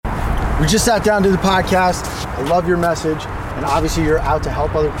We just sat down to the podcast. I love your message. And obviously you're out to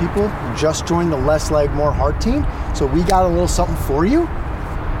help other people. You just joined the Less Leg, More Heart team. So we got a little something for you.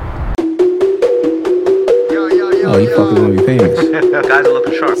 Oh, you fuckers want to be famous. Guys are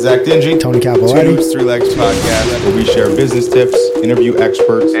looking sharp. Zach Dingy, Tony Capoletti. 2 Dudes, 3 Legs podcast, where we share business tips, interview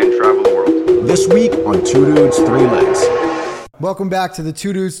experts, And travel the world. This week on 2 Dudes, 3 Legs. Welcome back to the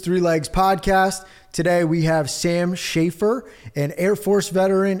 2 Dudes, 3 Legs podcast. Today we have Sam Shaefer, an Air Force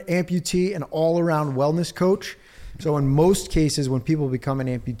veteran, amputee, and all-around wellness coach. So in most cases, when people become an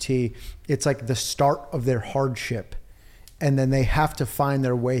amputee, it's like the start of their hardship, and then they have to find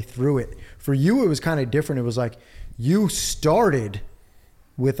their way through it. For you, it was kind of different. It was like you started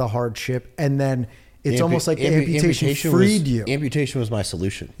with a hardship, and then it's almost like the amputation freed you. Amputation was my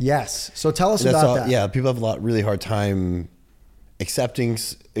solution. Yes. So tell us about that. Yeah, people have a really hard time accepting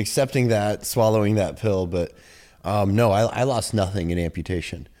that, swallowing that pill. But no, I lost nothing in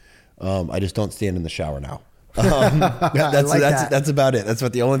amputation. I just don't stand in the shower now. That's about it. That's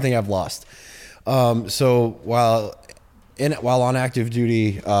about the only thing I've lost. So while on active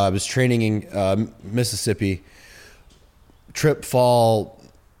duty, I was training in Mississippi. Trip, fall,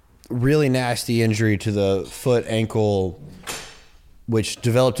 really nasty injury to the foot, ankle, which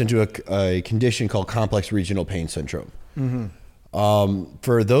developed into a condition called complex regional pain syndrome. Mm-hmm.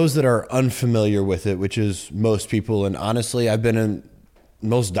 For those that are unfamiliar with it, which is most people, and honestly,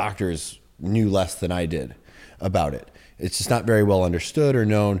 most doctors knew less than I did about it. It's just not very well understood or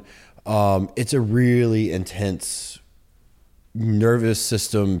known. It's a really intense nervous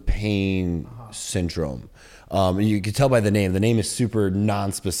system pain syndrome. You can tell by the name. The name is super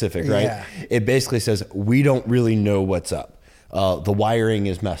non-specific, right? Yeah. It basically says, we don't really know what's up. The wiring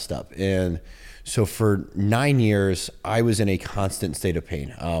is messed up. And so for 9 years, I was in a constant state of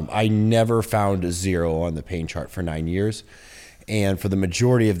pain. I never found a 0 on the pain chart for 9 years. And for the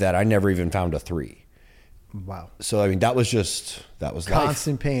majority of that, I never even found a 3. Wow. So, I mean, that was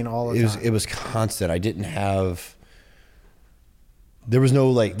constant life. pain all the time. It was constant. I didn't have... There was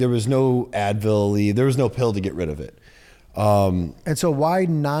no Advil, there was no pill to get rid of it. And so why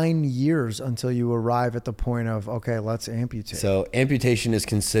 9 years until you arrive at the point of, okay, let's amputate? So amputation is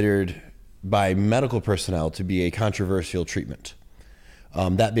considered by medical personnel to be a controversial treatment.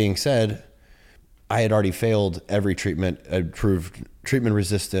 That being said, I had already failed every treatment, I'd proved treatment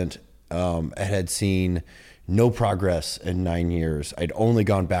resistant. I had seen no progress in 9 years. I'd only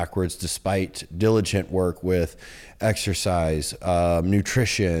gone backwards despite diligent work with exercise,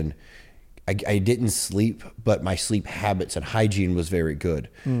 nutrition. I didn't sleep, but my sleep habits and hygiene was very good.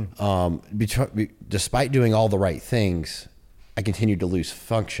 Despite doing all the right things, I continued to lose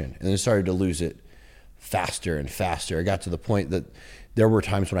function, and then started to lose it faster and faster. I got to the point that there were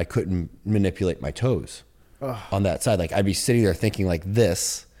times when I couldn't manipulate my toes on that side. Like I'd be sitting there thinking like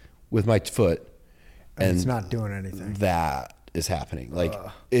this with my foot, and it's not doing anything. That is happening. Like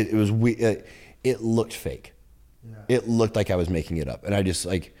it was it looked fake. Yeah. It looked like I was making it up. And I just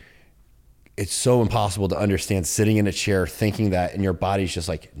it's so impossible to understand sitting in a chair thinking that, and your body's just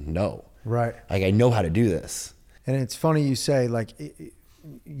like, no. Right. Like I know how to do this. And it's funny you say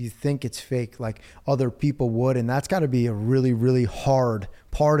you think it's fake like other people would. And that's got to be a really, really hard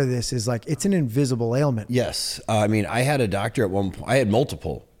part of this is like, it's an invisible ailment. Yes. I mean, I had a doctor at one point, I had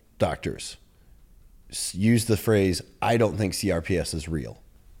multiple doctors use the phrase, I don't think CRPS is real.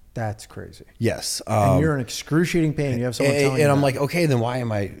 That's crazy. Yes. And you're in excruciating pain. You have someone telling you and I'm that. like, okay, then why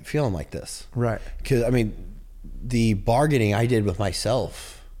am I feeling like this? Right. Because, I mean, the bargaining I did with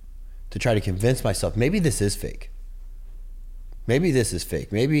myself to try to convince myself, maybe this is fake. Maybe this is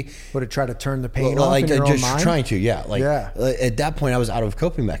fake. Maybe. Would it try to turn the pain off in your just own mind? Trying to, yeah. At that point, I was out of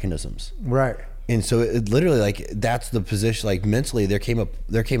coping mechanisms. Right. And so it literally that's the position, mentally there came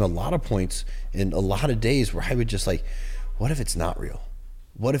a lot of points in a lot of days where I would just what if it's not real?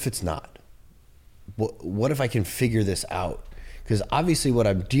 What if it's not? What if I can figure this out? Because obviously what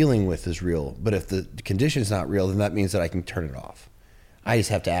I'm dealing with is real, but if the condition's not real, then that means that I can turn it off. I just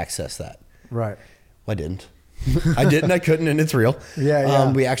have to access that. Right. Well, I didn't. I couldn't, and it's real.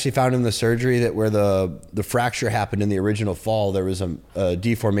 Yeah. We actually found in the surgery that where the fracture happened in the original fall, there was a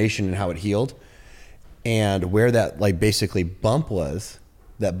deformation in how it healed. And where that basically bump was,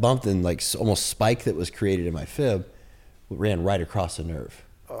 that bump and almost spike that was created in my fib ran right across the nerve.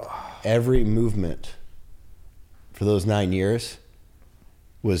 Every movement for those 9 years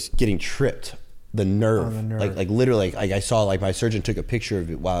was getting tripped. The nerve. Literally, I saw my surgeon took a picture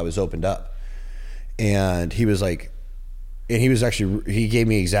of it while I was opened up, and he was he gave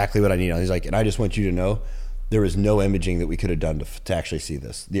me exactly what I needed. He's like, and I just want you to know, there was no imaging that we could have done to actually see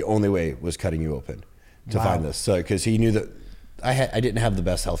this. The only way was cutting you open to find this. So, because he knew that I didn't have the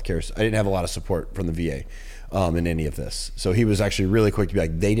best healthcare. I didn't have a lot of support from the VA in any of this. So he was actually really quick to be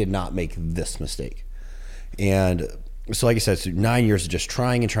like, they did not make this mistake. And so like I said, so 9 years of just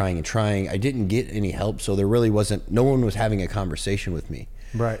trying and trying and trying. I didn't get any help. So there really wasn't, no one was having a conversation with me.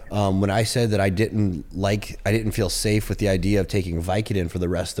 Right. When I said that I didn't feel safe with the idea of taking Vicodin for the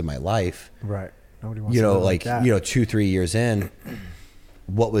rest of my life. Right. Nobody wants to live like that. 2-3 years in,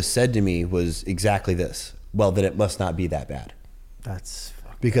 what was said to me was exactly this. Well, then it must not be that bad. That's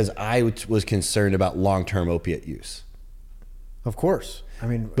because I was concerned about long-term opiate use. Of course. I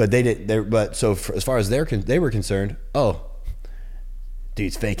mean, but they did. So as far as they were concerned, oh,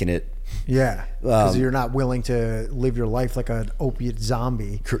 dude's faking it. Yeah, because you're not willing to live your life like an opiate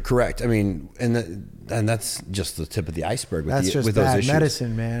zombie. Correct. I mean, and that's just the tip of the iceberg. That's just with bad those issues.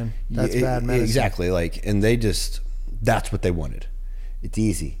 medicine, man. That's bad medicine. Exactly. And that's what they wanted. It's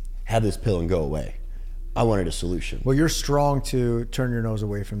easy. Have this pill and go away. I wanted a solution. Well, you're strong to turn your nose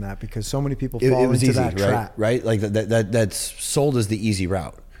away from that because so many people fall into easy, that trap. Right? Like that's sold as the easy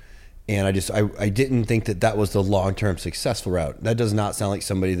route. And I didn't think that was the long-term successful route. That does not sound like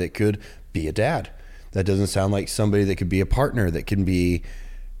somebody that could be a dad. That doesn't sound like somebody that could be a partner, that can be,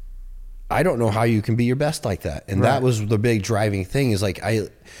 I don't know how you can be your best like that. And that was the big driving thing is like,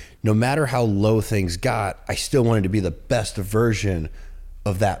 no matter how low things got, I still wanted to be the best version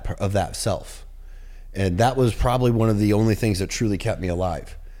of that self. And that was probably one of the only things that truly kept me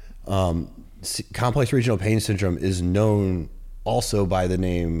alive. Complex regional pain syndrome is known also by the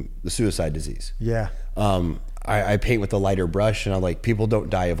name the suicide disease. Yeah. I paint with a lighter brush, and I'm like, people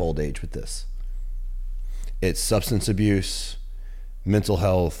don't die of old age with this. It's substance abuse, mental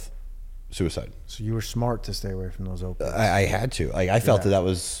health, suicide. So you were smart to stay away from those opiates. I had to. Like I felt that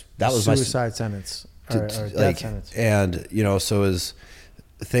was suicide sentence or death sentence. And so as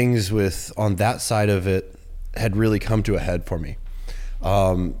things on that side of it had really come to a head for me.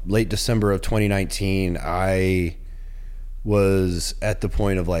 Late December of 2019, I was at the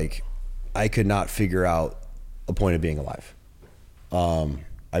point of like, I could not figure out a point of being alive.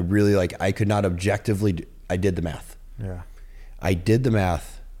 I really I could not objectively, I did the math. Yeah. I did the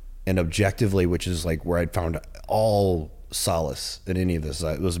math, and objectively, which is like where I'd found all solace in any of this,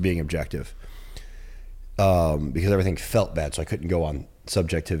 was being objective. Because everything felt bad, so I couldn't go on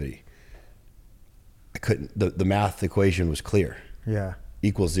subjectivity. I couldn't, the math equation was clear. Yeah.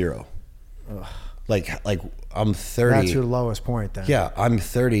 Equals 0. Ugh. Like I'm 30. That's your lowest point then. Yeah, I'm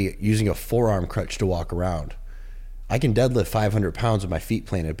 30 using a forearm crutch to walk around. I can deadlift 500 pounds with my feet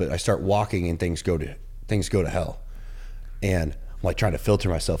planted, but I start walking and things go to hell. And I'm like trying to filter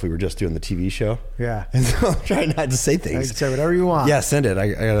myself. We were just doing the TV show. Yeah. And so I'm trying not to say things. You can say whatever you want. Yeah, send it.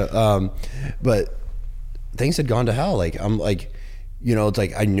 I gotta, but things had gone to hell. Like I'm like, it's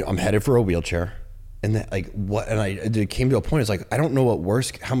like I'm headed for a wheelchair. And that it came to a point, it's like, I don't know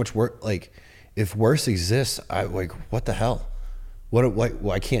how much work, like if worse exists, what the hell?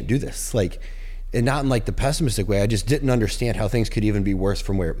 I can't do this. Like, and not in like the pessimistic way. I just didn't understand how things could even be worse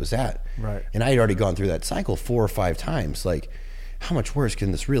from where it was at. Right. And I had already gone through that cycle 4 or 5 times. Like, how much worse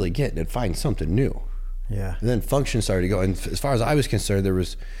can this really get? And I'd find something new. Yeah. And then function started to go. And as far as I was concerned, there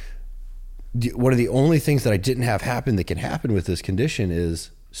was one of the only things that I didn't have happen that can happen with this condition is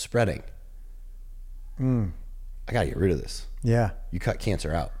spreading. I gotta get rid of this. Yeah. You cut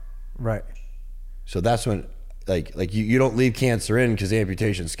cancer out. Right. So that's when, like you don't leave cancer in because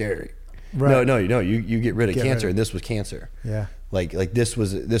amputation's scary. Right. No, you get rid of cancer, and this was cancer. Yeah. Like this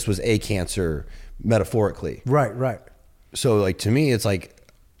was a cancer metaphorically. Right. So like to me, it's like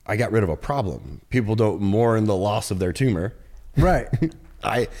I got rid of a problem. People don't mourn the loss of their tumor. Right.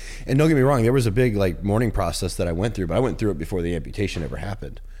 And don't get me wrong, there was a big like mourning process that I went through, but I went through it before the amputation ever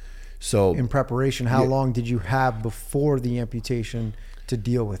happened. So in preparation, how long did you have before the amputation to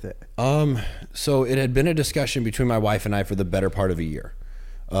deal with it? So it had been a discussion between my wife and I for the better part of a year,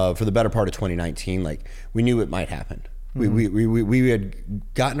 for the better part of 2019. Like we knew it might happen. Mm-hmm. We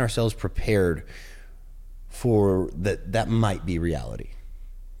had gotten ourselves prepared for that might be reality.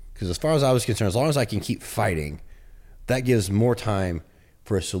 Because as far as I was concerned, as long as I can keep fighting, that gives more time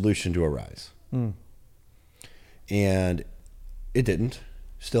for a solution to arise. And it didn't.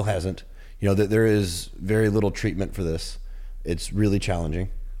 Still hasn't. There is very little treatment for this. It's really challenging.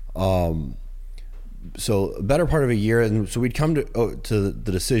 So a better part of a year, and so we'd come to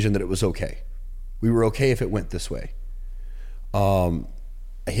the decision that it was okay. We were okay if it went this way. I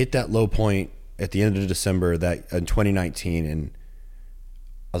hit that low point at the end of December in 2019, and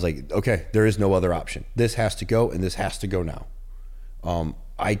I was like, okay, there is no other option. This has to go, and this has to go now.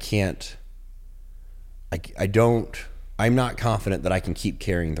 I'm not confident that I can keep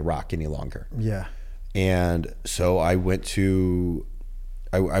carrying the rock any longer. Yeah. And so I went to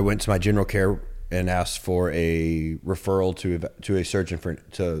my general care and asked for a referral to a surgeon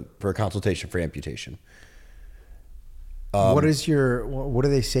for a consultation for amputation. What do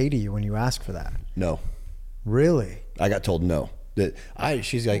they say to you when you ask for that? No. Really? I got told no.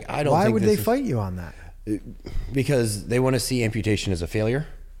 She's like, I don't Why think would they fight you on that? Because they want to see amputation as a failure.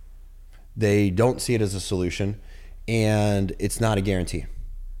 They don't see it as a solution, and it's not a guarantee.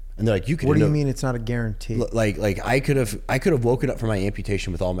 And they're like, you could. What do you mean it's not a guarantee? Like I could have woken up from my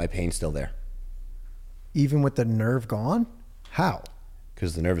amputation with all my pain still there. Even with the nerve gone? How?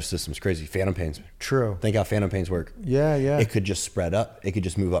 Because the nervous system's crazy. Phantom pains. True. Think how phantom pains work. Yeah. It could just spread up. It could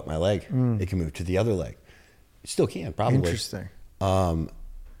just move up my leg. It can move to the other leg. It still can, probably. Interesting.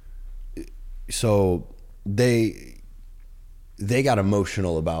 So they got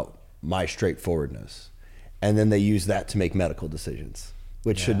emotional about my straightforwardness, and then they use that to make medical decisions,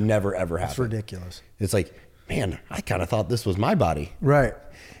 which should never ever happen. It's ridiculous. It's like, man, I kind of thought this was my body, right?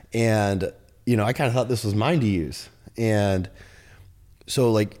 And I kind of thought this was mine to use, and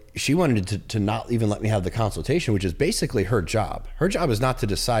so like she wanted to not even let me have the consultation, which is basically her job. Her job is not to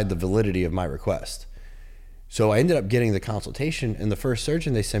decide the validity of my request. So I ended up getting the consultation, and the first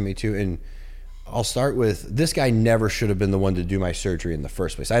surgeon they sent me to, and I'll start with, this guy never should have been the one to do my surgery in the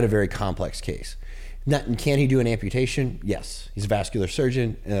first place. I had a very complex case. Can he do an amputation? Yes. He's a vascular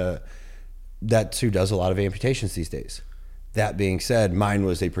surgeon. That's who does a lot of amputations these days. That being said, mine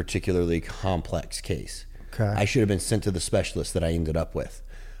was a particularly complex case. Okay. I should have been sent to the specialist that I ended up with.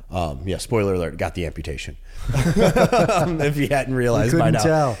 Spoiler alert, got the amputation. If you hadn't realized by now.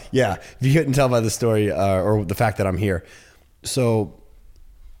 Couldn't tell. Yeah, if you couldn't tell by the story or the fact that I'm here. So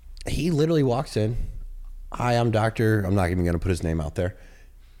he literally walks in. Hi, I'm doctor. I'm not even going to put his name out there.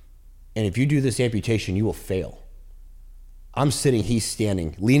 And if you do this amputation, you will fail. I'm sitting, he's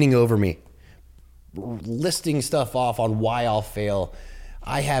standing, leaning over me, listing stuff off on why I'll fail.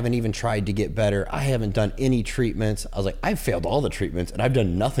 I haven't even tried to get better. I haven't done any treatments. I was like, I've failed all the treatments and I've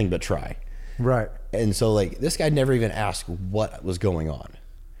done nothing but try. Right. And so like this guy never even asked what was going on.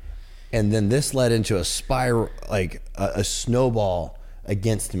 And then this led into a spiral, like a snowball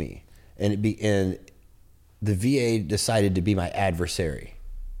against me. And the VA decided to be my adversary.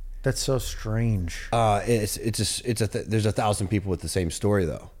 That's so strange. There's 1,000 people with the same story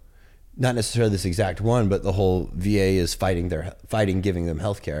though. Not necessarily this exact one, but the whole VA is fighting giving them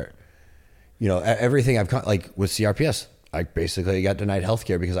healthcare. Everything I've got, like with CRPS, I basically got denied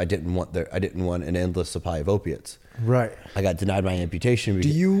healthcare because I didn't want an endless supply of opiates. Right. I got denied my amputation. Do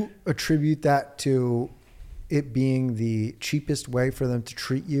you attribute that to it being the cheapest way for them to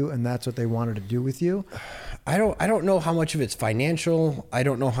treat you, and that's what they wanted to do with you? I don't know how much of it's financial. I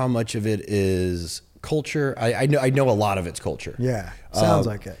don't know how much of it is culture. I know a lot of it's culture. Yeah, sounds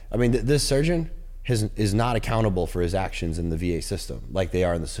like it. I mean, this surgeon is not accountable for his actions in the VA system like they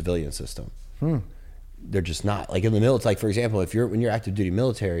are in the civilian system. They're just not. Like in the military, like for example, when you're active duty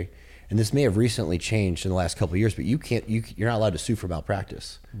military, and this may have recently changed in the last couple of years, but you're not allowed to sue for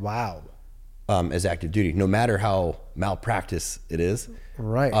malpractice. Wow. As active duty, no matter how malpractice it is.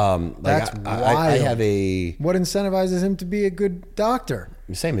 Right. That's wild. I have What incentivizes him to be a good doctor?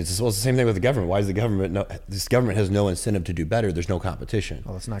 Same. It's the same thing with the government. Why does the government? This government has no incentive to do better. There's no competition.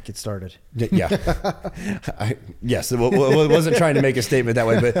 Well, let's not get started. Yeah. Yes. It wasn't trying to make a statement that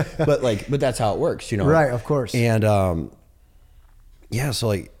way, but that's how it works. Right. Of course. And so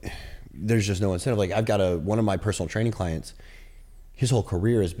like, there's just no incentive. Like I've got one of my personal training clients. His whole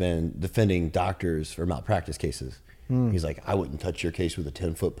career has been defending doctors for malpractice cases. He's like, I wouldn't touch your case with a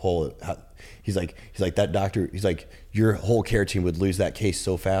 10-foot pole. He's like that doctor. He's like, your whole care team would lose that case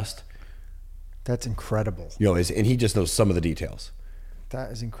so fast. That's incredible. And he just knows some of the details.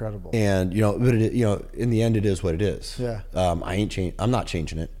 That is incredible. And but in the end, it is what it is. Yeah. I'm not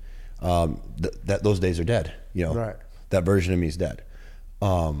changing it. Those days are dead. Right. That version of me is dead. I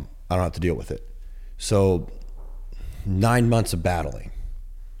don't have to deal with it. So 9 months of battling,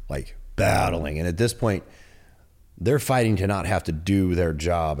 and at this point, they're fighting to not have to do their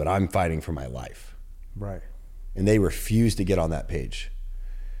job, and I'm fighting for my life. Right. And they refuse to get on that page.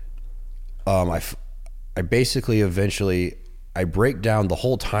 I basically eventually break down the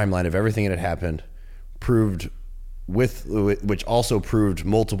whole timeline of everything that had happened, which also proved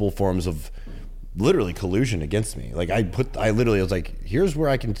multiple forms of literally collusion against me. Like I was like, here's where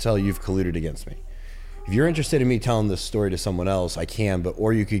I can tell you've colluded against me. If you're interested in me telling this story to someone else, I can,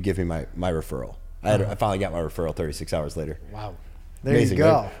 or you could give me my referral. I finally got my referral 36 hours later. Wow. There Amazing, you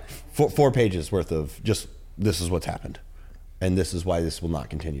go. Right? 4 pages worth of just, this is what's happened. And this is why this will not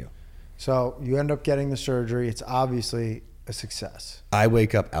continue. So you end up getting the surgery. It's obviously a success. I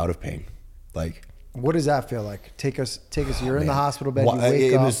wake up out of pain. Like What does that feel like? Take us. You're in the hospital bed. You wake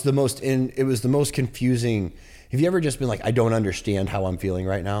it up. was the most confusing. Have you ever just been like, I don't understand how I'm feeling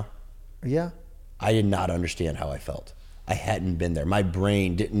right now? Yeah. I did not understand how I felt. I hadn't been there. My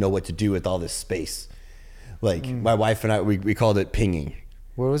brain didn't know what to do with all this space. Like my wife and I, we called it pinging.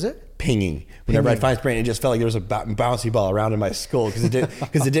 What was it? Pinging. Whenever I'd find brain, it just felt like there was a bouncy ball around in my skull because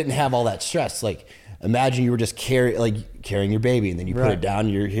it didn't have all that stress. Like imagine you were just carrying your baby and then you put it down.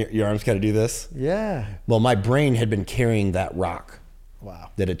 Your arms got to do this. Yeah. Well, my brain had been carrying that rock.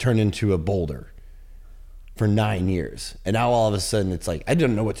 Wow. That had turned into a boulder for 9 years. And now all of a sudden it's like, I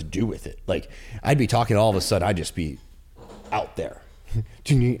didn't know what to do with it. Like I'd be talking, all of a sudden I'd just be out there.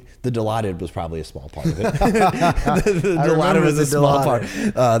 The Dilaudid was probably a small part of it. the Dilaudid was a small part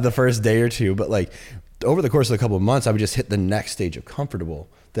the first day or two. But like over the course of a couple of months, I would just hit the next stage of comfortable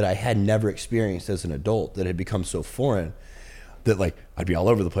that I had never experienced as an adult, that had become so foreign that like I'd be all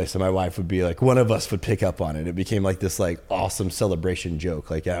over the place and my wife would be like, one of us would pick up on it. It became like this like awesome celebration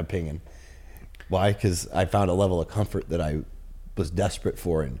joke. Like, yeah, I'm pinging. Why? Because I found a level of comfort that I was desperate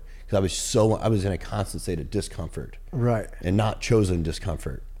for, and because I was in a constant state of discomfort, right, and not chosen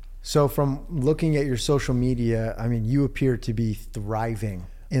discomfort. So from looking at your social media, I mean, you appear to be thriving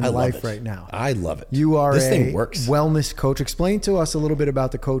in life right now. I love it. You are this a thing works. Wellness coach. Explain to us a little bit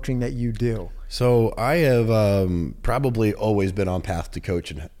about the coaching that you do. So I have probably always been on path to coach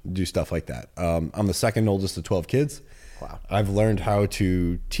and do stuff like that. I'm the second oldest of 12 kids. Wow. I've learned how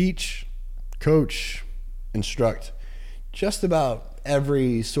to teach, coach, instruct just about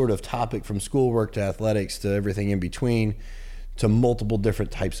every sort of topic, from schoolwork to athletics to everything in between, to multiple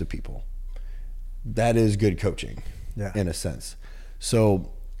different types of people. That is good coaching, in a sense.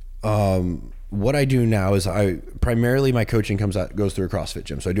 So what I do now is primarily my coaching goes through a CrossFit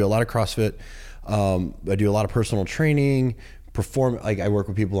gym. So I do a lot of CrossFit. I do a lot of personal training, I work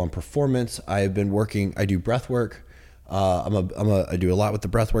with people on performance. I do breath work. I do a lot with the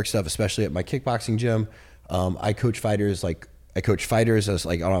breathwork stuff, especially at my kickboxing gym. I coach fighters as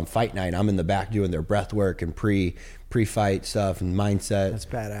like on fight night. I'm in the back doing their breath work and pre-fight stuff and mindset. That's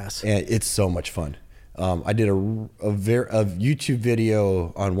badass. And it's so much fun. I did a YouTube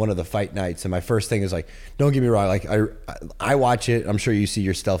video on one of the fight nights, and my first thing is like, don't get me wrong, like I watch it. I'm sure you see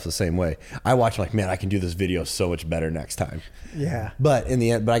yourself the same way. I watch like, man, I can do this video so much better next time. Yeah. But in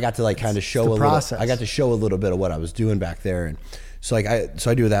the end, I got to like kind of show process. I got to show a little bit of what I was doing back there, and so like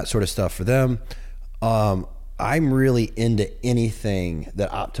I do that sort of stuff for them. I'm really into anything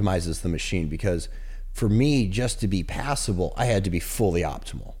that optimizes the machine, because for me, just to be passable, I had to be fully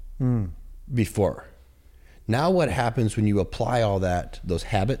optimal before. Now what happens when you apply all those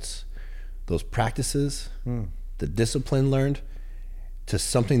habits, those practices, the discipline learned, to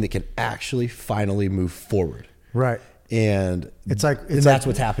something that can actually finally move forward? Right. And that's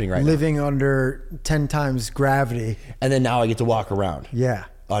what's happening right now. Living under 10 times gravity. And then now I get to walk around. Yeah.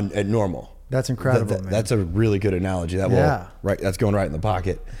 At normal. That's incredible, man. That's a really good analogy. That's going right in the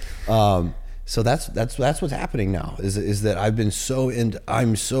pocket. So that's what's happening now. Is that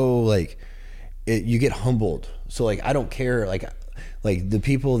I'm so like, you get humbled. So like, I don't care. Like the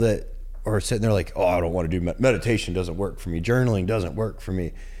people that are sitting there like, oh, I don't want to do meditation. Doesn't work for me. Journaling doesn't work for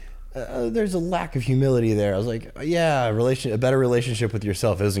me. There's a lack of humility there. I was like, yeah, a better relationship with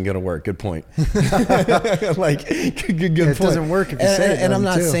yourself isn't going to work. Good point. Like, good point. It doesn't work if you say it. And I'm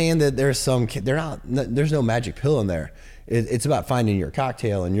not saying that there's no magic pill in there. It's about finding your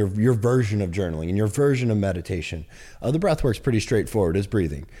cocktail and your version of journaling and your version of meditation. The breath work's pretty straightforward. It's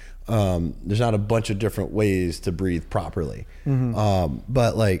breathing. There's not a bunch of different ways to breathe properly.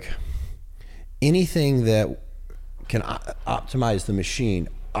 But like anything that can optimize the machine,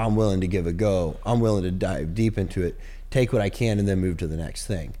 I'm willing to give a go. I'm willing to dive deep into it, take what I can, and then move to the next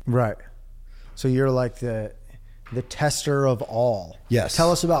thing. Right. So you're like the tester of all. Yes. Tell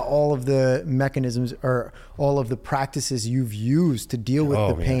us about all of the mechanisms or all of the practices you've used to deal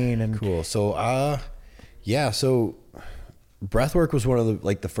with the pain. And cool. So, so breath work was one of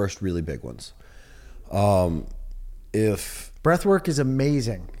the first really big ones. Breath work is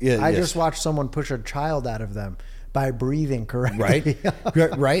amazing. Yeah, I just watched someone push a child out of them by breathing correctly.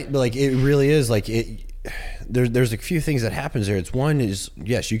 Right. Right. But like, it really is like there's a few things that happens there. It's one is,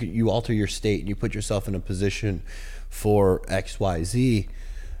 yes, you alter your state and you put yourself in a position for X, Y, Z.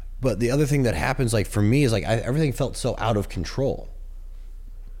 But the other thing that happens, like for me, is like everything felt so out of control.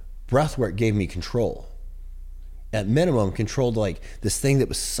 Breath work gave me control. At minimum, control to like this thing that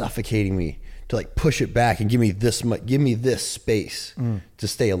was suffocating me, to like push it back and give me this space to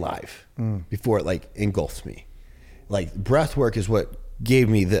stay alive before it like engulfs me. Like breath work is what gave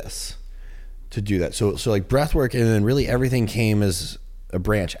me this to do that. So like breath work, and then really everything came as a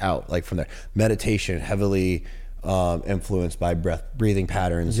branch out like from there. Meditation, heavily influenced by breathing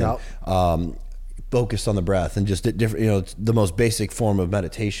patterns. Yep. And, focus on the breath, and just different. It's the most basic form of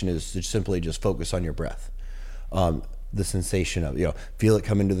meditation is to simply just focus on your breath. The sensation of feel it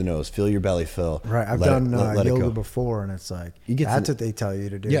come into the nose, feel your belly fill. Right, I've done yoga before, and it's like that's what they tell you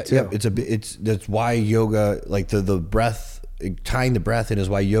to do. Yeah, too. yeah. That's why yoga, like the breath, tying the breath in, is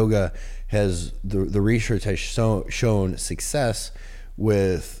why yoga has the research has shown success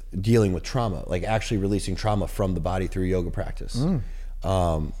with dealing with trauma, like actually releasing trauma from the body through yoga practice.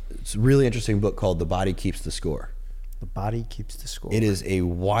 It's a really interesting book called The Body Keeps the Score. The Body Keeps the Score. It is a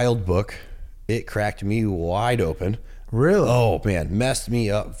wild book. It cracked me wide open. Really? Oh man, messed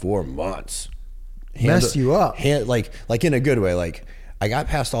me up for months. Messed you up? Like in a good way. Like I got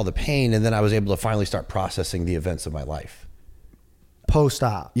past all the pain, and then I was able to finally start processing the events of my life.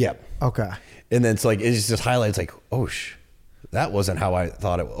 Post-op? Yeah. Okay. And then it's like, it's just highlights like, that wasn't how I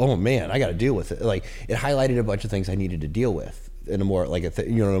thought it. Oh man, I got to deal with it. Like it highlighted a bunch of things I needed to deal with in a more like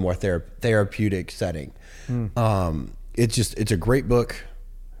in a more therapeutic setting. It's a great book.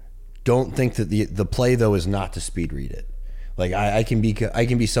 Don't think that the play though is not to speed read it. Like I can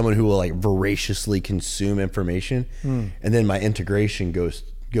be someone who will like voraciously consume information, and then my integration goes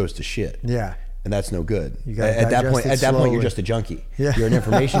to shit. Yeah. And that's no good. At that point, you're just a junkie. Yeah. You're an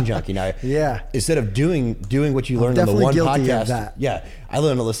information junkie now. Yeah. Instead of doing what you learned on the one guilty podcast. of that. Yeah. I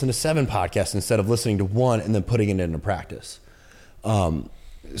learned to listen to 7 podcasts instead of listening to one and then putting it into practice.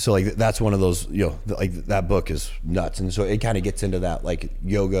 So like that's one of those, like that book is nuts. And so it kind of gets into that, like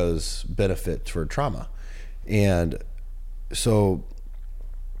yoga's benefit for trauma. And so,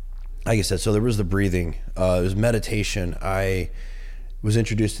 like I said, so there was the breathing, there was meditation. I was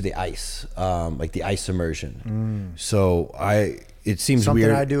introduced to the ice, like the ice immersion. So it seems something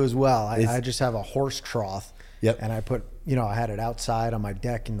weird. I do as well. I just have a horse trough. Yep. And I put, I had it outside on my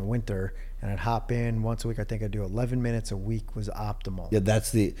deck in the winter, and I'd hop in once a week. I think I'd do 11 minutes a week was optimal. Yeah,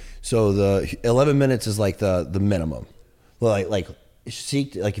 so the 11 minutes is like the minimum. Like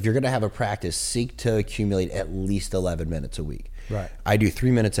seek, like if you're going to have a practice, seek to accumulate at least 11 minutes a week. Right. I do 3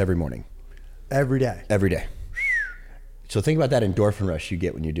 minutes every morning. Every day. Every day. So think about that endorphin rush you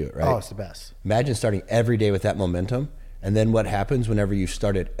get when you do it, right? Oh, it's the best. Imagine starting every day with that momentum, and then what happens whenever you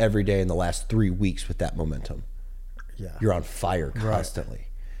started every day in the last 3 weeks with that momentum? Yeah. You're on fire constantly.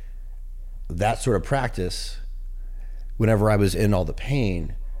 Right. That sort of practice, whenever I was in all the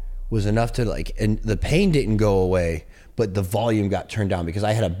pain, was enough to and the pain didn't go away, but the volume got turned down because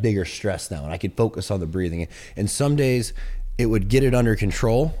I had a bigger stress now, and I could focus on the breathing. And some days it would get it under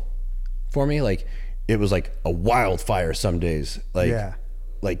control for me. Like it was like a wildfire some days.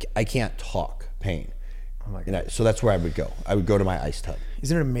 Like I can't talk pain. Oh my God. So that's where I would go. I would go to my ice tub.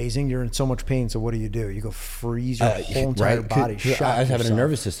 Isn't it amazing? You're in so much pain. So what do? You go freeze your whole entire body. I was having a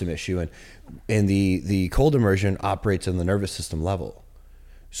nervous system issue, and the cold immersion operates on the nervous system level.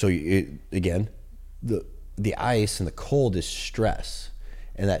 So again, the ice and the cold is stress,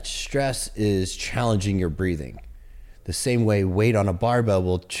 and that stress is challenging your breathing. The same way weight on a barbell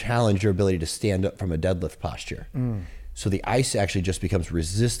will challenge your ability to stand up from a deadlift posture. So the ice actually just becomes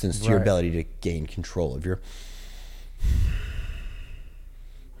resistance to your ability to gain control of your.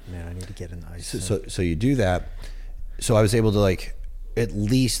 Man, I need to get in the ice. So you do that. So I was able to at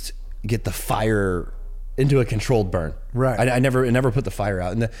least get the fire into a controlled burn. Right. I never put the fire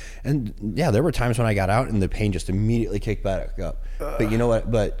out, and there were times when I got out and the pain just immediately kicked back up. But you know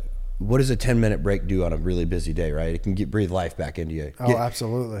what? But what does a 10-minute break do on a really busy day? Right? It can breathe life back into you.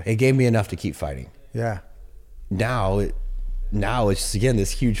 Absolutely. It gave me enough to keep fighting. Yeah. Now it's again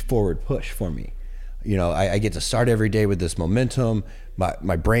this huge forward push for me. I get to start every day with this momentum.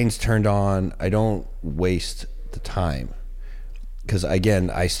 My brain's turned on. I don't waste the time because again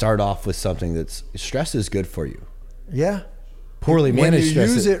I start off with something that's stress is good for you. Yeah. Poorly managed stress. When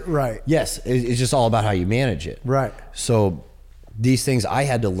you use it right. Yes, it's just all about how you manage it. Right. So these things I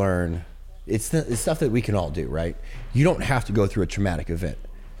had to learn. It's stuff that we can all do. Right. You don't have to go through a traumatic event.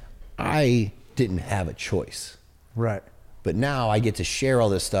 I didn't have a choice. Right. But now I get to share all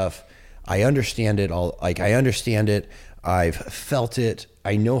this stuff. I understand it all. I understand it. I've felt it.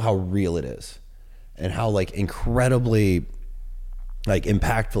 I know how real it is and how incredibly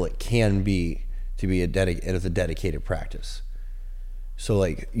impactful it can be to be a dedicated practice. So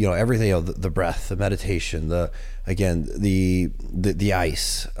everything, the breath, the meditation, the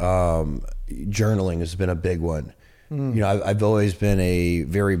ice, journaling has been a big one. I've always been a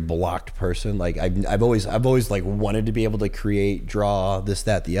very blocked person. I've always wanted to be able to create, draw, this,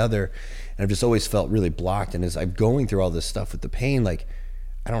 that, the other. And I've just always felt really blocked. And as I'm going through all this stuff with the pain, I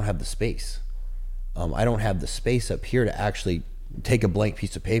don't have the space. I don't have the space up here to actually take a blank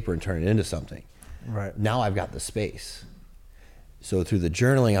piece of paper and turn it into something. Right. Now I've got the space. So through the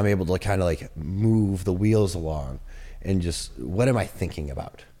journaling, I'm able to kind of like move the wheels along and just, what am I thinking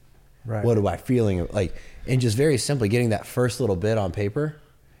about? Right. What am I feeling like? And just very simply getting that first little bit on paper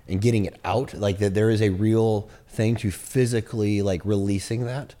and getting it out, like that there is a real thing to physically like releasing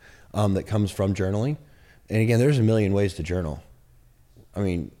that, that comes from journaling. And again, there's a million ways to journal. I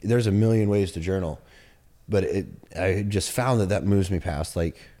mean, there's a million ways to journal, but I just found that moves me past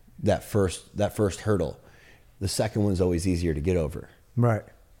like that first hurdle. The second one's always easier to get over. Right.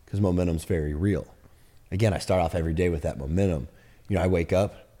 Because momentum's very real. Again, I start off every day with that momentum. You know, I wake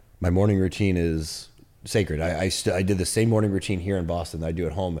up, my morning routine is sacred. I did the same morning routine here in Boston that I do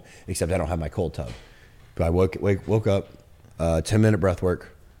at home, except I don't have my cold tub. But I woke up, 10-minute breath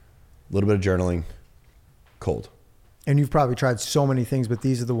work, a little bit of journaling, cold. And you've probably tried so many things, but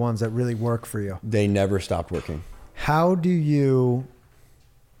these are the ones that really work for you. They never stopped working. How do you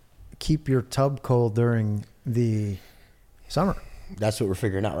keep your tub cold during the summer? That's what we're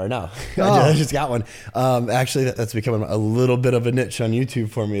figuring out right now. Oh. I just got one. Actually, that's becoming a little bit of a niche on YouTube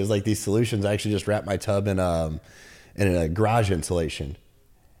for me, is like these solutions. I actually just wrap my tub in a garage insulation.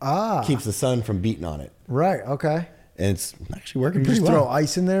 Keeps the sun from beating on it. Right. Okay. And it's actually working you pretty just well. throw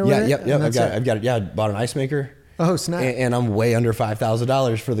ice in there with yeah, it? Yep. I've got it. Yeah, I bought an ice maker. Oh, snap. And I'm way under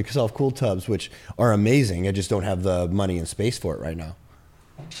 $5,000 for the self-cooled tubs, which are amazing. I just don't have the money and space for it right now.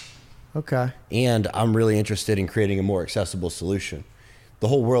 Okay. And I'm really interested in creating a more accessible solution. The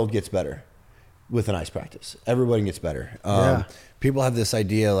whole world gets better with an ice practice. Everybody gets better. Yeah. People have this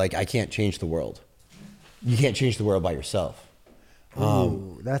idea like, I can't change the world. You can't change the world by yourself.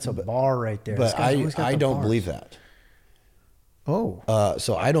 Ooh, that's a bar right there. But I don't believe that. Oh.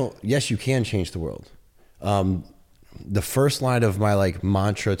 Yes, you can change the world. The first line of my like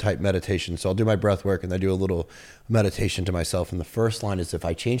mantra type meditation. So I'll do my breath work and I do a little meditation to myself. And the first line is, if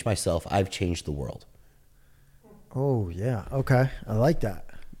I change myself, I've changed the world. Oh yeah. Okay. I like that.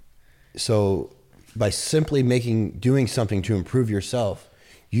 So by simply doing something to improve yourself,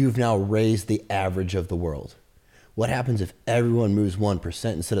 you've now raised the average of the world. What happens if everyone moves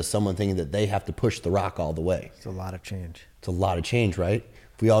 1% instead of someone thinking that they have to push the rock all the way? It's a lot of change. It's a lot of change, right?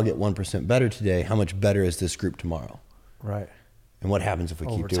 If we all get 1% better today, how much better is this group tomorrow? Right. And what happens if we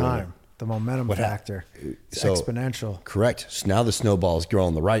keep doing time, it? the momentum factor. It's exponential. Correct. So now the snowball's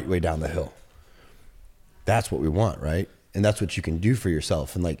growing the right way down the hill. That's what we want, right? And that's what you can do for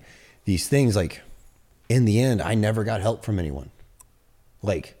yourself. And like these things, like in the end, I never got help from anyone.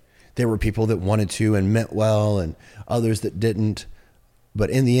 Like there were people that wanted to and meant well and others that didn't.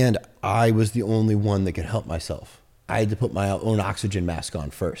 But in the end, I was the only one that could help myself. I had to put my own oxygen mask on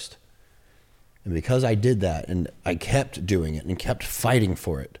first. And because I did that and I kept doing it and kept fighting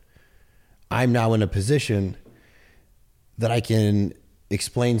for it, I'm now in a position that I can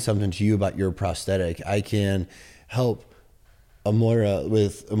explain something to you about your prosthetic. I can help Amoya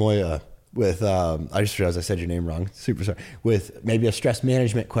with I just realized I said your name wrong. Super sorry. With maybe a stress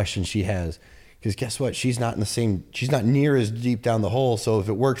management question she has. Because guess what? She's not near as deep down the hole. So if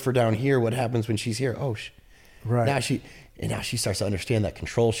it worked for down here, what happens when she's here? Right. Now she starts to understand that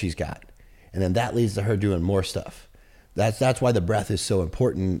control she's got. And then that leads to her doing more stuff. That's why the breath is so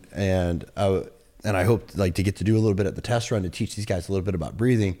important. And I hope like to get to do a little bit at the test run to teach these guys a little bit about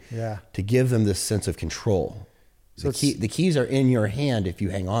breathing. Yeah. To give them this sense of control. So the keys are in your hand if you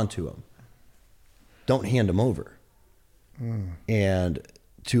hang on to them. Don't hand them over. And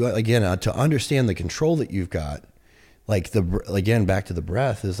to understand the control that you've got, like back to the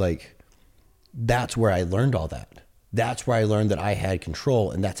breath is like, that's where I learned all that. That's where I learned that I had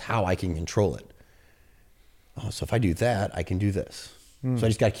control, and that's how I can control it. So if I do that, I can do this. So I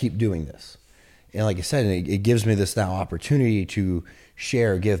just got to keep doing this. And like I said, it gives me this now opportunity to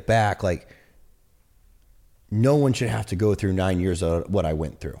share, give back. Like no one should have to go through 9 years of what I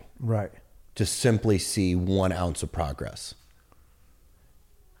went through. Right. To simply see 1 ounce of progress.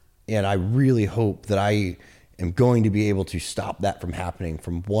 And I really hope that I am going to be able to stop that from happening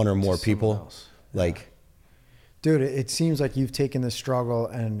from one or more people. Dude, it seems like you've taken the struggle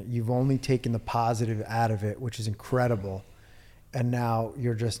and you've only taken the positive out of it, which is incredible. And now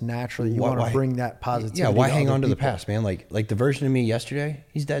you're just naturally, you want to bring that positivity. Yeah, why hang on to the people. past, man? Like the version of me yesterday,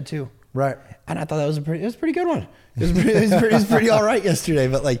 he's dead too. Right. And I thought it was a pretty good one. It was pretty all right yesterday,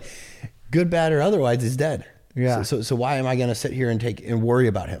 but like good, bad, or otherwise, he's dead. Yeah. So why am I going to sit here and worry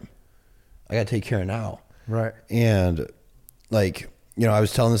about him? I got to take care of now. Right. And like, I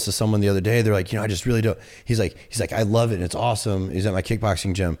was telling this to someone the other day. They're like, I just really don't. He's like, I love it and it's awesome. He's at my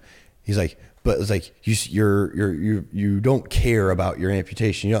kickboxing gym. He's like, But it's like you don't care about your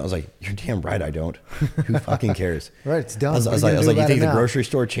amputation. You know, I was like, you're damn right I don't. Who fucking cares? Right, it's done. I was What are you like, gonna do you about think it the now? grocery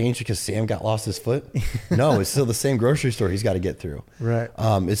store changed because Sam lost his foot? No, it's still the same grocery store he's got to get through. Right.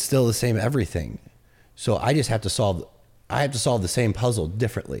 It's still the same everything. So I just have to solve the same puzzle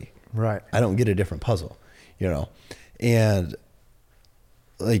differently. Right. I don't get a different puzzle, you know? And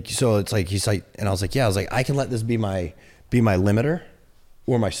like, so it's like, he's like, and I was like, yeah, I was like, I can let this be my limiter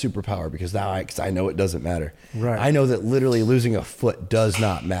or my superpower, because now I know it doesn't matter. Right. I know that literally losing a foot does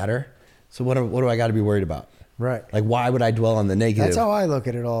not matter. So what do I got to be worried about? Right. Like, why would I dwell on the negative? That's how I look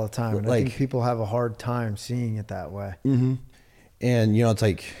at it all the time. And I Like- think people have a hard time seeing it that way. And, you know, it's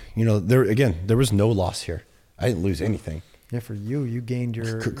like, you know, there was no loss here. I didn't lose anything. Yeah, for you gained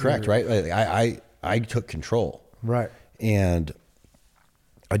your... Correct, right? Like, I took control. Right. And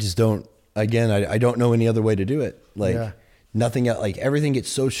I just don't, again, I don't know any other way to do it. Like, Yeah. nothing else, like everything gets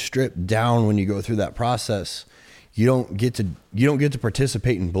so stripped down when you go through that process. You don't get to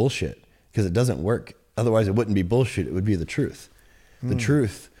participate in bullshit, because it doesn't work. Otherwise it wouldn't be bullshit. It would be the truth. The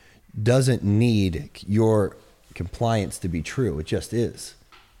truth doesn't need your compliance to be true. It just is.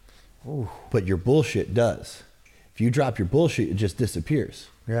 Ooh. But your bullshit does. If you drop your bullshit, it just disappears.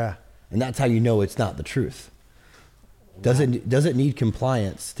 Yeah. And that's how you know it's not the truth. Does it need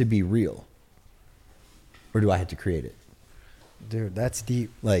compliance to be real? Or do I have to create it? Dude, that's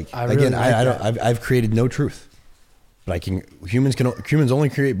deep. Like, I really again, I like don't, that. I've created no truth, but humans only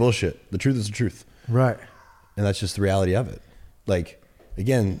create bullshit. The truth is the truth. Right. And that's just the reality of it. Like,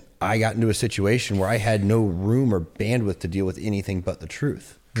 again, I got into a situation where I had no room or bandwidth to deal with anything but the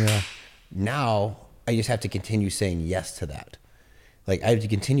truth. Yeah. Now I just have to continue saying yes to that. Like, I have to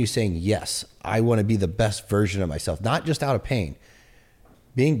continue saying, yes, I want to be the best version of myself, not just out of pain.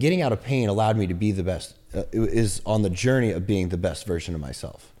 Getting out of pain allowed me to be the best, is on the journey of being the best version of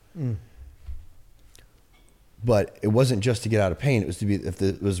myself. But it wasn't just to get out of pain. It was if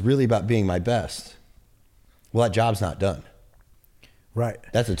it was really about being my best, well, that job's not done. Right.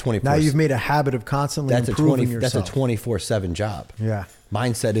 That's a 24. Now you've made a habit of constantly improving yourself. That's a 24/7 job. Yeah.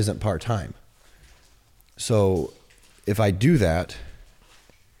 Mindset isn't part-time. So if I do that,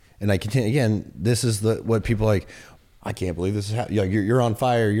 and I continue, again, this is what people like, I can't believe this is happening. You're on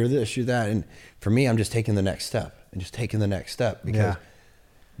fire. You're this, you're that. And for me, I'm just taking the next step because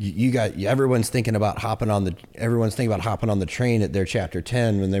everyone's thinking about hopping on the train at their chapter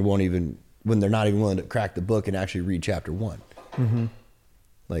 10 when they're not even willing to crack the book and actually read chapter 1.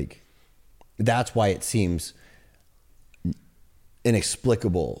 Like, that's why it seems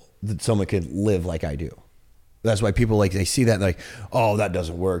inexplicable that someone could live like I do. That's why people, like, they see that and they're like, oh, that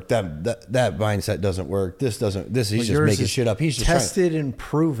doesn't work. That mindset doesn't work. He's just making shit up. He's just tested and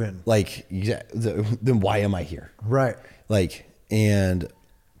proven. Like, then why am I here? Right. Like,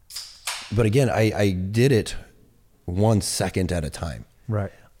 but again, I did it 1 second at a time.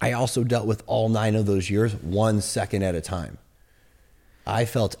 Right. I also dealt with all 9 of those years 1 second at a time. I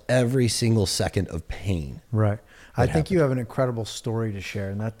felt every single second of pain. Right. I think happened. you have an incredible story to share,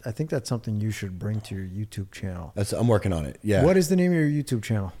 and I think that's something you should bring to your YouTube channel. I'm working on it. Yeah. What is the name of your YouTube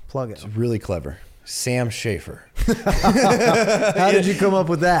channel? Plug it. It's really clever. Sam Shaefer. How did you come up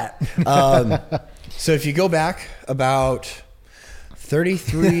with that? So if you go back about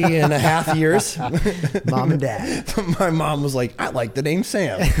 33 and a half years, Mom and Dad. my mom was like, I like the name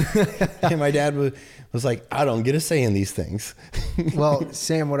Sam. And my dad was like, I don't get a say in these things. Well,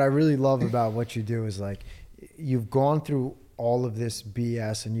 Sam, what I really love about what you do is, like, you've gone through all of this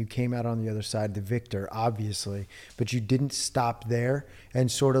BS and you came out on the other side, the victor, obviously, but you didn't stop there. And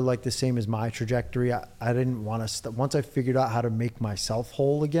sort of like the same as my trajectory, I didn't want to once I figured out how to make myself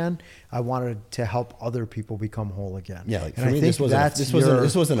whole again, I wanted to help other people become whole again. Yeah, like, and for I me, think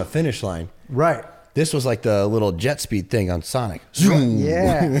this wasn't a finish line. Right. This was like the little jet speed thing on Sonic. Zoom.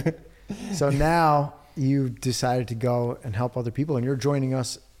 Yeah. So now you decided to go and help other people, and you're joining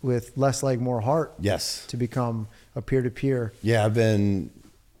us with Less Leg, More Heart. Yes. To become a peer-to-peer. Yeah, I've been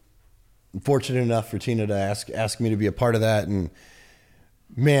fortunate enough for Tina to ask me to be a part of that, and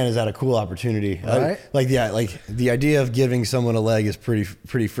man, is that a cool opportunity. Right? Like the idea of giving someone a leg is pretty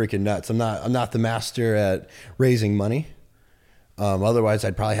freaking nuts. I'm not the master at raising money. Otherwise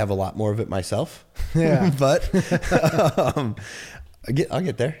I'd probably have a lot more of it myself. Yeah. But I'll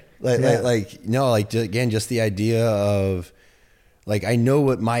get there. Again, just the idea of, like, I know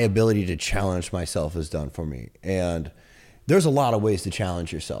what my ability to challenge myself has done for me. And there's a lot of ways to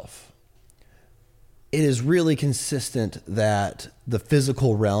challenge yourself. It is really consistent that the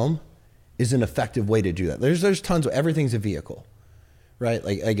physical realm is an effective way to do that. There's tons of, everything's a vehicle, right?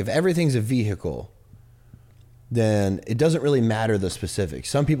 Like if everything's a vehicle, then it doesn't really matter the specifics.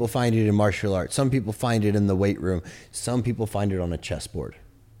 Some people find it in martial arts. Some people find it in the weight room. Some people find it on a chessboard.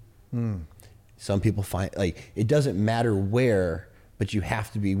 Some people find, like, it doesn't matter where, but you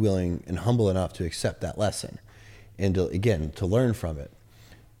have to be willing and humble enough to accept that lesson and to, again, to learn from it.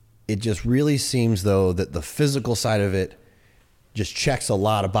 It just really seems, though, that the physical side of it just checks a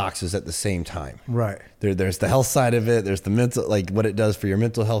lot of boxes at the same time. Right. There's the health side of it. There's the mental, like what it does for your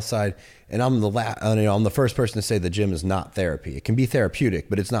mental health side. And I'm the first person to say the gym is not therapy. It can be therapeutic,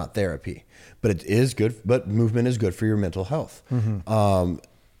 but it's not therapy. But it is good. But movement is good for your mental health.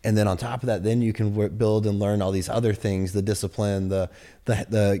 And then on top of that, then you can build and learn all these other things: the discipline,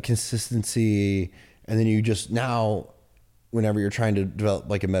 the consistency, and then you just now, whenever you're trying to develop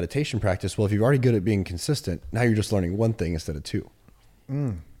like a meditation practice, well, if you're already good at being consistent, now you're just learning one thing instead of two.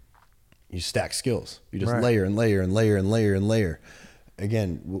 You stack skills. You just layer and layer and layer and layer and layer.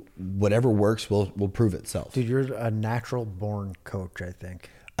 Again, whatever works will prove itself. Dude, you're a natural born coach, I think.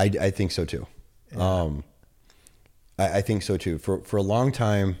 I think so too. Yeah. I think so too. For a long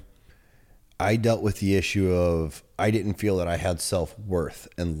time, I dealt with the issue of I didn't feel that I had self-worth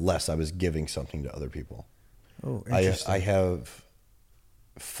unless I was giving something to other people. Oh, interesting. I have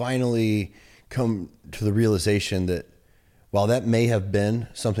finally come to the realization that while that may have been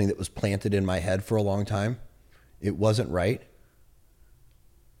something that was planted in my head for a long time, it wasn't right.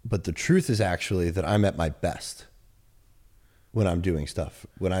 But the truth is actually that I'm at my best when I'm doing stuff,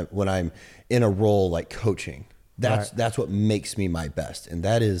 when I'm in a role like coaching. That's what makes me my best. And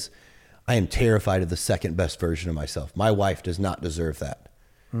that is, I am terrified of the second best version of myself. My wife does not deserve that.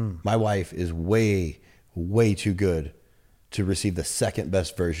 My wife is way too good to receive the second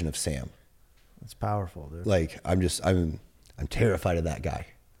best version of Sam. That's powerful, dude. Like, I'm terrified of that guy.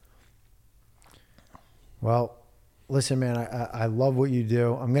 Well, listen, man, I love what you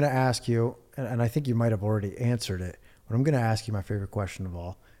do. I'm going to ask you, and I think you might have already answered it, but I'm going to ask you my favorite question of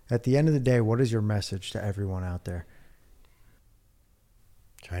all. At the end of the day, what is your message to everyone out there?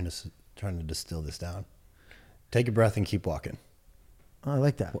 Trying to distill this down. Take a breath and keep walking. Oh, I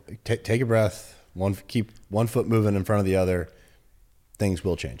like that. Take a breath. Keep one foot moving in front of the other. Things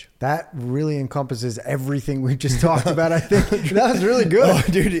will change. That really encompasses everything we just talked about. I think that was really good. Oh,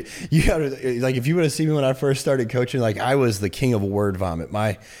 dude, you gotta, like, if you would have seen me when I first started coaching, like, I was the king of a word vomit.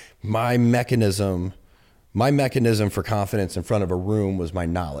 My mechanism for confidence in front of a room was my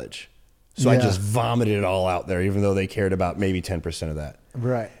knowledge. So I just vomited it all out there, even though they cared about maybe 10% of that.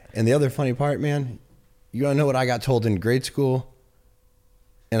 Right. And the other funny part, man, you want to know what I got told in grade school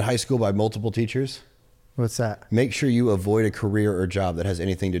and high school by multiple teachers? What's that? Make sure you avoid a career or job that has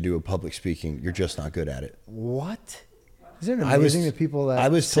anything to do with public speaking. You're just not good at it. What? Isn't it amazing the people that I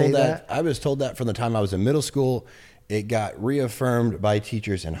was say told that? I was told that from the time I was in middle school. It got reaffirmed by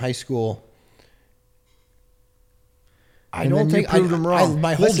teachers in high school. I don't think I proved them wrong.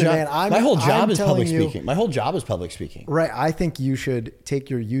 My whole job is public speaking. My whole job is public speaking. Right. I think you should take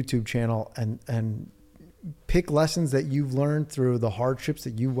your YouTube channel and pick lessons that you've learned through the hardships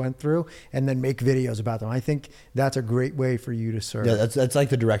that you went through, and then make videos about them. I think that's a great way for you to serve. Yeah, that's like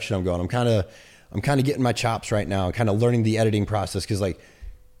the direction I'm going. I'm kind of getting my chops right now, kind of learning the editing process, because, like,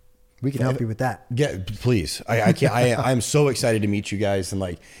 we can help you with that. Yeah, please. I'm so excited to meet you guys and,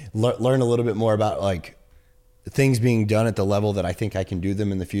 like, learn a little bit more about, like, things being done at the level that I think I can do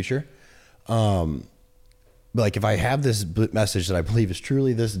them in the future. But, like, if I have this message that I believe is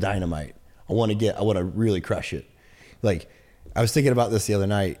truly this dynamite, I want to really crush it. Like, I was thinking about this the other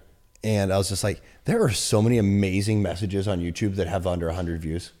night, and I was just like, there are so many amazing messages on YouTube that have under 100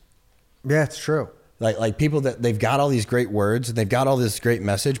 views. Yeah, it's true. Like people that they've got all these great words and they've got all this great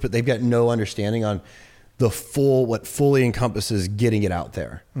message, but they've got no understanding on what fully encompasses getting it out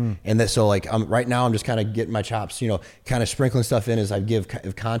there. And that, so, like, right now I'm just kind of getting my chops, kind of sprinkling stuff in as I give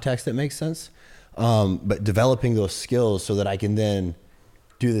context that makes sense. But developing those skills so that I can then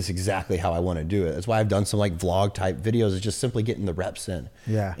do this exactly how I want to do it. That's why I've done some, like, vlog type videos. It's just simply getting the reps in.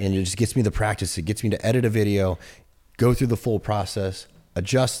 Yeah. And it just gets me the practice. It gets me to edit a video, go through the full process,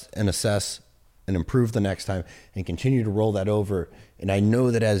 adjust and assess and improve the next time, and continue to roll that over. And I know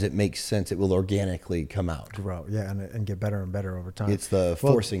that as it makes sense, it will organically come out. Grow, yeah, and get better and better over time. It's the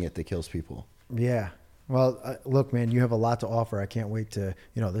forcing it that kills people. Yeah. Well, look, man, you have a lot to offer. I can't wait to,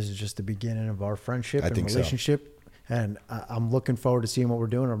 this is just the beginning of our friendship and relationship. So. And I'm looking forward to seeing what we're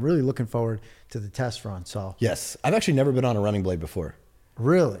doing. I'm really looking forward to the test run. So yes, I've actually never been on a running blade before.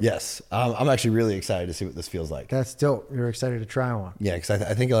 Really? Yes. I'm actually really excited to see what this feels like. That's dope. You're excited to try one. Yeah, because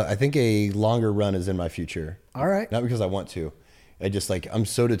I think a longer run is in my future. All right. Not because I want to. I just, like, I'm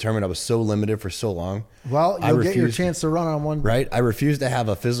so determined. I was so limited for so long. Well, you'll get your chance to run on one. Right? I refuse to have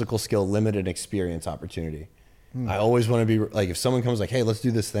a physical skill limited experience opportunity. I always want to be like, if someone comes like, hey, let's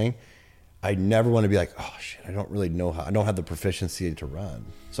do this thing, I never want to be like, oh shit, I don't really know how, I don't have the proficiency to run,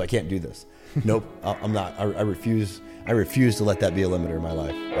 so I can't do this. Nope, I'm not. I refuse to let that be a limiter in my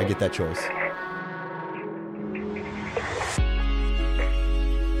life. I get that choice.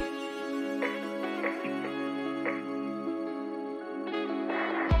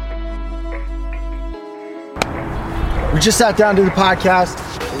 We just sat down to the podcast.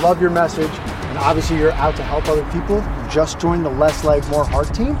 I love your message. And obviously you're out to help other people. You just joined the Less Leg, More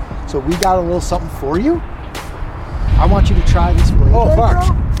Heart team. So we got a little something for you. I want you to try this blade. Oh, fuck.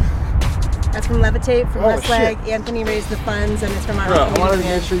 That's from Levitate, from Less shit. Leg. Anthony raised the funds, and it's from our I community. wanted to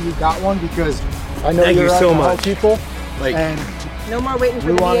make sure you got one because I know Thank you're you out so to help much. people. Like, And No more waiting for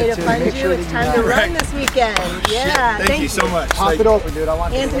We the wanted VA to to fund make you. sure that It's you time got to it. run this weekend. Yeah, Thank you so much. pop it open, dude. I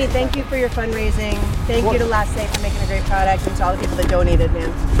want Anthony, thank you for your fundraising. Thank you to Last Safe for making a great product, and to all the people that donated, man.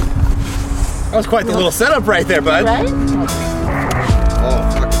 That was quite the little setup right there, bud. Right? Oh,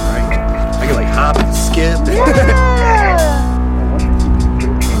 fucking right. I can like hop and skip.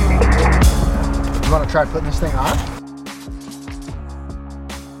 You want to try putting this thing on?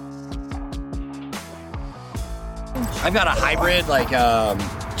 I've got a hybrid, like the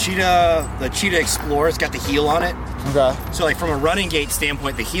Cheetah Explorer. It's got the heel on it. Okay. So, like from a running gait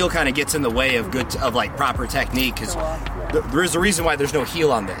standpoint, the heel kind of gets in the way of like proper technique because there is a reason why there's no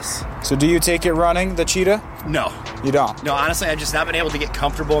heel on this. So do you take it running, the Cheetah? No, You don't? no. Honestly, I've just not been able to get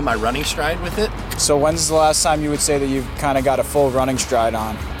comfortable in my running stride with it. So when's the last time you would say that you've kind of got a full running stride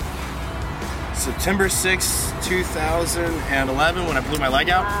on? September 6, 2011, when I blew my leg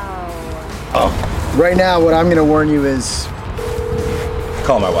out. Right now, what I'm going to warn you is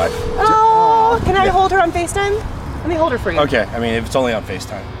Call my wife. Oh, can I hold her on FaceTime? Let me hold her for you. Okay, I mean, if it's only on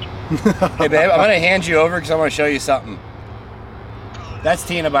FaceTime. Hey, babe, I'm gonna hand you over because I want to show you something. That's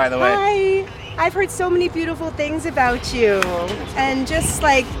Tina, by the way. Hi. I've heard so many beautiful things about you. And just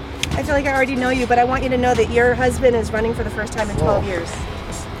like, I feel like I already know you, but I want you to know that your husband is running for the first time in 12 years.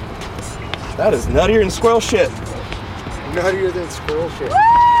 That is nuttier than squirrel shit. nuttier than squirrel shit. Woo!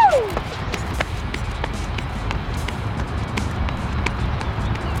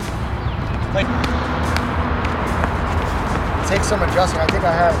 Like, It takes some adjusting. I think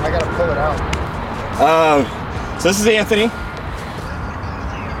I got to pull it out. So this is Anthony.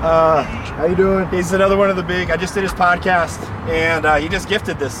 How you doing? He's another one of the big. I just did his podcast, and he just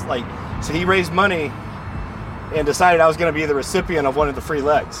gifted this. Like, so he raised money and decided I was going to be the recipient of one of the free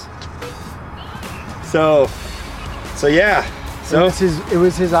legs. So yeah. So It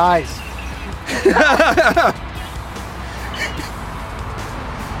was his eyes.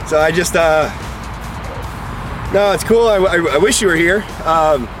 So I just no, it's cool. I wish you were here,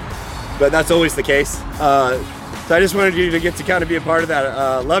 but that's always the case. So I just wanted you to get to kind of be a part of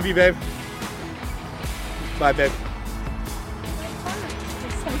that. Love you, babe. Bye, babe.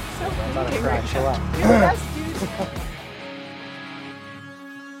 I'm about to cry. Chill out. You're the best, dude.